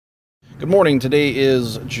Good morning. Today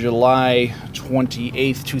is July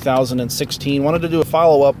 28th, 2016. Wanted to do a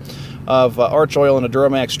follow-up of Archoil in a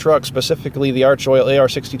Duramax truck, specifically the Archoil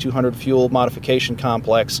AR6200 fuel modification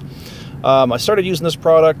complex. I started using this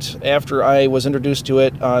product after I was introduced to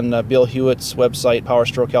it on Bill Hewitt's website,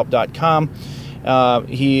 powerstrokehelp.com.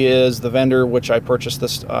 He is the vendor which I purchased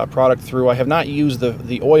this product through. I have not used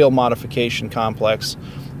the oil modification complex,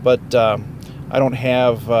 but I don't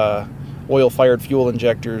have oil-fired fuel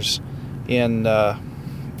injectors in a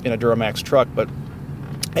Duramax truck. But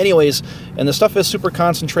anyways, and the stuff is super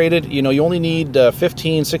concentrated. You know, you only need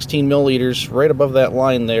 15, 16 milliliters. Right above that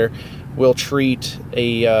line there will treat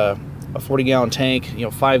a 40-gallon tank. You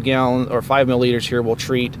know, 5 milliliters here will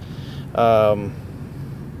treat 5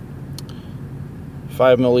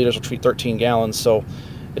 milliliters will treat 13 gallons. So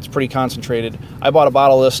it's pretty concentrated. I bought a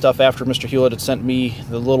bottle of this stuff after Mr. Hewitt had sent me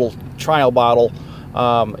the little trial bottle,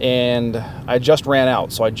 and I just ran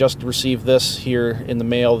out. So I just received this here in the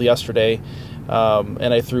mail yesterday,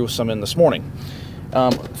 and I threw some in this morning.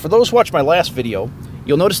 For those who watched my last video,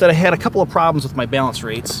 you'll notice that I had a couple of problems with my balance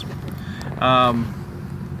rates. So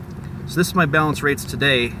this is my balance rates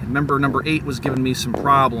today. Remember, number 8 was giving me some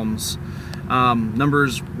problems.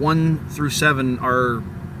 Numbers 1 through 7 are,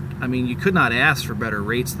 I mean, you could not ask for better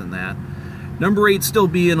rates than that. Number 8 still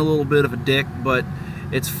being a little bit of a dick, but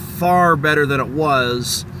it's far better than it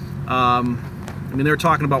was. I mean, they were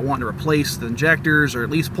talking about wanting to replace the injectors, or at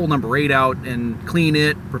least pull number 8 out and clean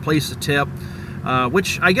it, replace the tip,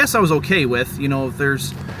 which I guess I was okay with. You know,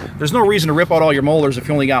 there's no reason to rip out all your molars if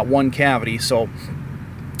you only got one cavity. So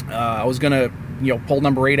I was gonna, you know, pull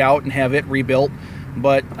number 8 out and have it rebuilt.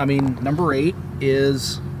 But I mean, number 8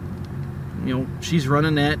 is, you know, she's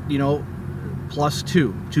running at, you know, plus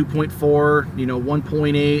 2.4, you know,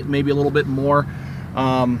 1.8, maybe a little bit more.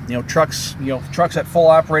 You know, truck's at full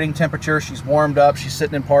operating temperature. She's warmed up. She's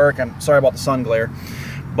sitting in park. I'm sorry about the sun glare,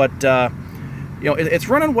 but you know, it's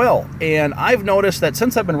running well. And I've noticed that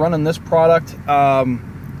since I've been running this product, you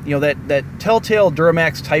know, that telltale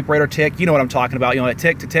Duramax typewriter tick. You know what I'm talking about? You know, that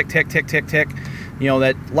tick, tick, tick, tick, tick, tick. You know,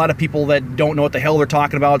 that a lot of people that don't know what the hell they're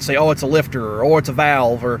talking about say, oh, it's a lifter, or oh, it's a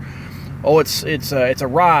valve, or oh, it's a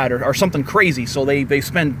rod, or something crazy. So they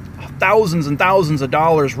spend thousands and thousands of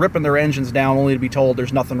dollars ripping their engines down only to be told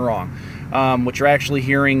there's nothing wrong. What you're actually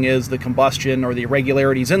hearing is the combustion, or the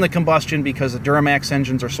irregularities in the combustion, because the Duramax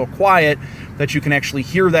engines are so quiet that you can actually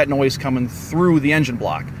hear that noise coming through the engine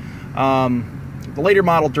block. The later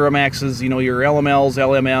model Duramaxes, you know, your LMLs,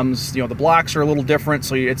 LMMs, you know, the blocks are a little different,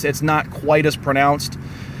 so it's not quite as pronounced.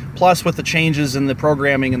 Plus, with the changes in the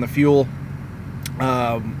programming and the fuel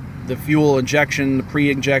injection, the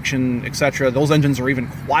pre-injection, etc., those engines are even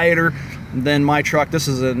quieter than my truck. This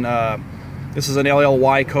is an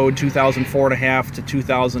LLY code 2004.5 to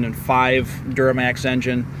 2005 Duramax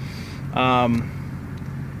engine,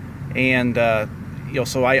 you know,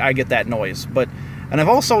 so I get that noise. And I've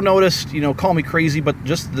also noticed, you know, call me crazy, but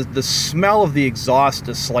just the smell of the exhaust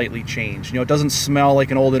is slightly changed. You know, it doesn't smell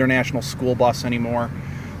like an old international school bus anymore.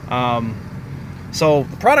 So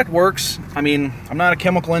the product works. I mean, I'm not a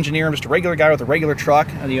chemical engineer. I'm just a regular guy with a regular truck,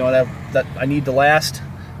 and, you know, that I need to last.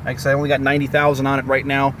 Like I said, I only got 90,000 on it right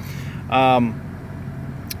now.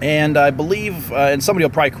 And I believe, and somebody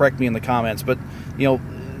will probably correct me in the comments, but, you know,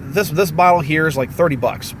 this bottle here is like 30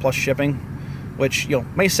 bucks plus shipping, which, you know,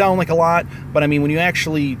 may sound like a lot, but I mean, when you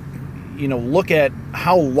actually, you know, look at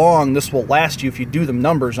how long this will last you if you do the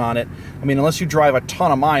numbers on it, I mean, unless you drive a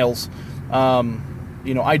ton of miles,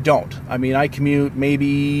 you know, I don't. I mean, I commute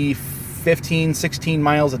maybe 15, 16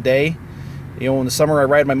 miles a day. You know, in the summer I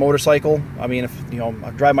ride my motorcycle. I mean, if, you know, I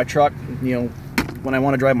drive my truck, you know, when I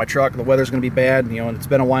want to drive my truck, the weather's going to be bad, you know, and it's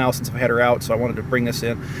been a while since I've had her out, so I wanted to bring this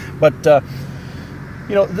in. But,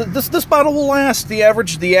 you know, this bottle will last. The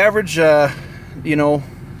average, you know,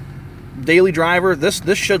 daily driver, this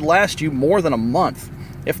should last you more than a month,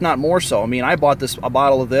 if not more so. I mean, I bought a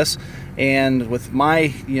bottle of this, and with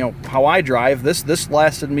my, you know, how I drive, this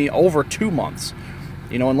lasted me over 2 months.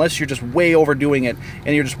 You know, unless you're just way overdoing it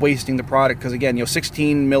and you're just wasting the product, because again, you know,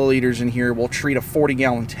 16 milliliters in here will treat a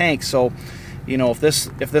 40-gallon tank. So, you know, if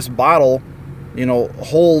this bottle, you know,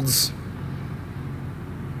 holds,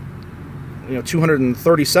 you know,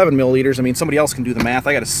 237 milliliters. I mean, somebody else can do the math.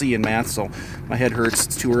 I got a C in math, so my head hurts.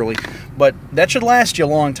 It's too early. But that should last you a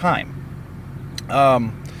long time.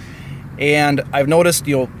 And I've noticed,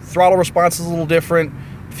 you know, throttle response is a little different.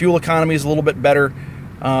 Fuel economy is a little bit better.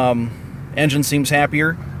 Engine seems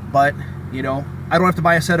happier. But, you know, I don't have to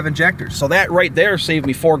buy a set of injectors. So that right there saved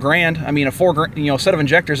me $4 grand. I mean, a $4 grand, you know, set of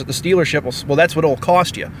injectors at the dealership, well, that's what it'll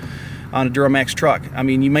cost you. on a Duramax truck. I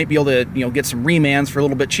mean, you might be able to, you know, get some remans for a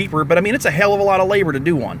little bit cheaper, but I mean, it's a hell of a lot of labor to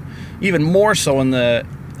do one. Even more so in the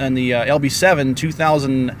LB7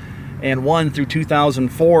 2001 through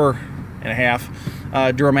 2004 and a half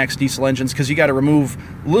Duramax diesel engines, because you got to remove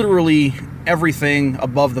literally everything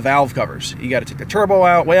above the valve covers. You got to take the turbo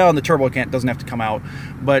out. Well, and the turbo doesn't have to come out,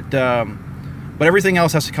 but everything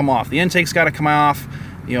else has to come off. The intake's got to come off.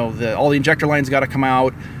 You know, all the injector lines got to come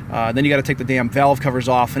out. Then you got to take the damn valve covers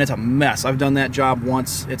off, and it's a mess. I've done that job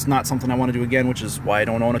once. It's not something I want to do again, which is why I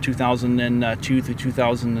don't own a 2002 through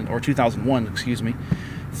 2000 or 2001, excuse me,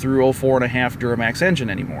 through 04.5 Duramax engine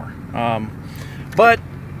anymore. But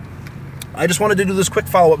I just wanted to do this quick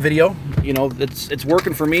follow-up video. You know, it's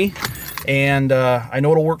working for me, and I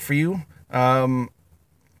know it'll work for you.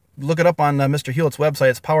 Look it up on Mr. Hewlett's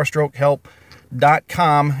website. It's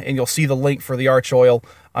powerstrokehelp.com, and you'll see the link for the Archoil.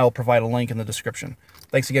 I'll provide a link in the description.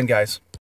 Thanks again, guys.